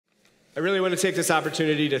I really want to take this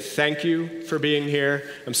opportunity to thank you for being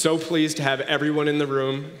here. I'm so pleased to have everyone in the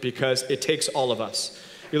room because it takes all of us.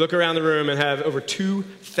 You look around the room and have over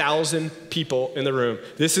 2,000 people in the room.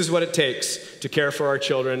 This is what it takes to care for our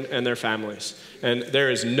children and their families. And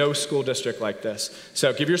there is no school district like this.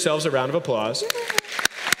 So give yourselves a round of applause.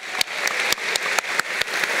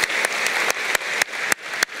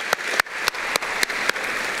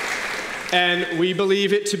 And we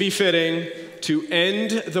believe it to be fitting to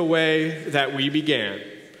end the way that we began.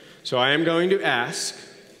 So I am going to ask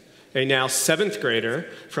a now 7th grader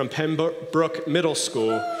from Pembroke Middle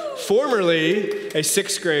School, formerly a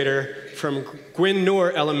 6th grader from Gwyn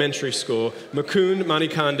Noor Elementary School, Mukund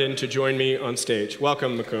Mankandan, to join me on stage.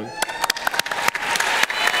 Welcome, Mukund.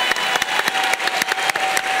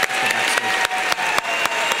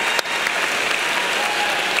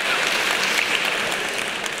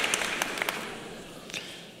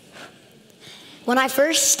 When I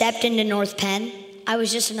first stepped into North Penn, I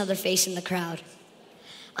was just another face in the crowd,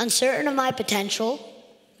 uncertain of my potential,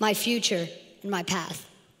 my future, and my path.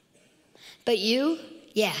 But you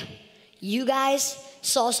guys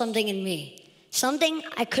saw something in me, something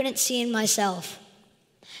I couldn't see in myself.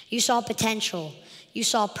 You saw potential, you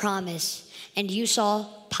saw promise, and you saw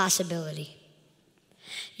possibility.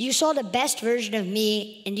 You saw the best version of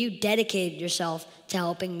me, and you dedicated yourself to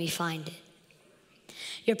helping me find it.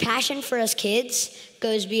 Your passion for us kids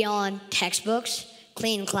goes beyond textbooks,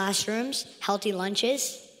 clean classrooms, healthy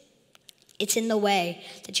lunches. It's in the way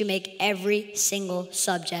that you make every single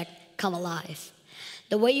subject come alive.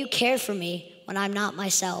 The way you care for me when I'm not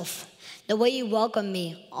myself. The way you welcome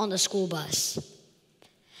me on the school bus.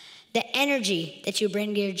 The energy that you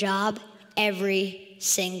bring to your job every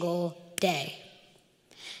single day.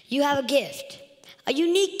 You have a gift, a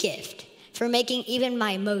unique gift for making even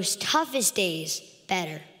my most toughest days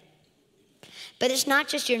better. But it's not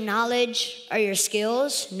just your knowledge or your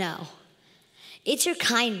skills, no. It's your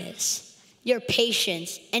kindness, your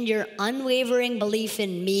patience, and your unwavering belief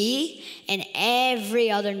in me and every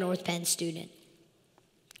other North Penn student.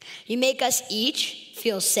 You make us each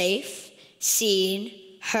feel safe, seen,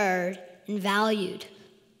 heard, and valued.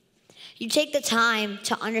 You take the time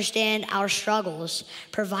to understand our struggles,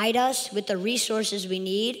 provide us with the resources we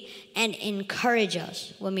need, and encourage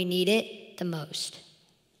us when we need it the most.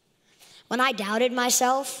 When I doubted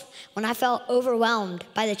myself, when I felt overwhelmed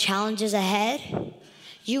by the challenges ahead,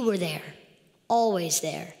 you were there, always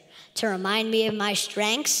there, to remind me of my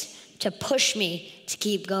strengths, to push me to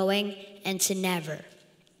keep going, and to never,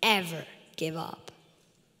 ever give up.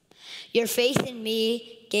 Your faith in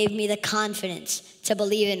me gave me the confidence to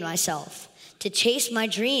believe in myself, to chase my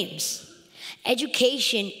dreams.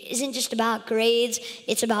 Education isn't just about grades,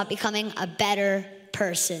 it's about becoming a better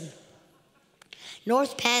person.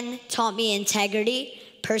 North Penn taught me integrity,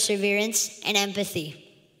 perseverance, and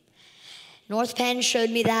empathy. North Penn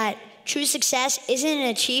showed me that true success isn't in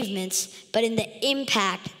achievements, but in the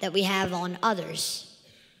impact that we have on others.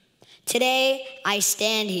 Today, I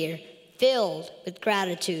stand here filled with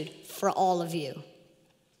gratitude for all of you.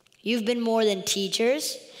 You've been more than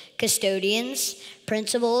teachers, custodians,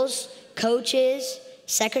 principals, coaches,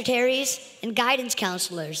 secretaries, and guidance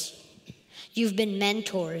counselors. You've been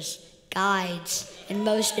mentors, guides, and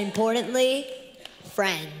most importantly,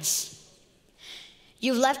 friends.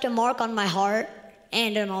 You've left a mark on my heart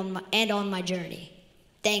and on my journey.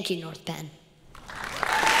 Thank you, North Penn.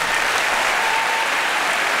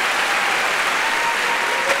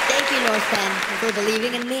 Thank you, North Penn, for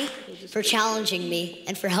believing in me, for challenging me,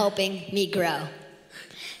 and for helping me grow.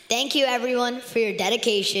 Thank you, everyone, for your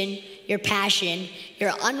dedication, your passion,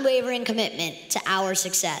 your unwavering commitment to our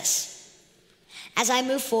success. As I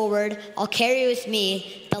move forward, I'll carry with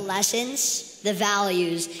me the lessons, the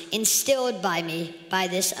values instilled by me by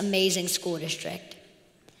this amazing school district.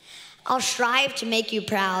 I'll strive to make you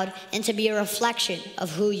proud and to be a reflection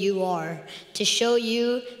of who you are, to show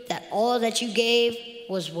you that all that you gave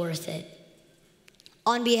was worth it.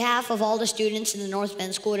 On behalf of all the students in the North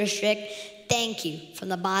Penn School District, thank you from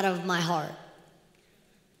the bottom of my heart.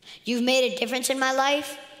 You've made a difference in my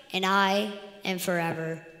life, and I am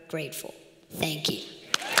forever grateful. Thank you.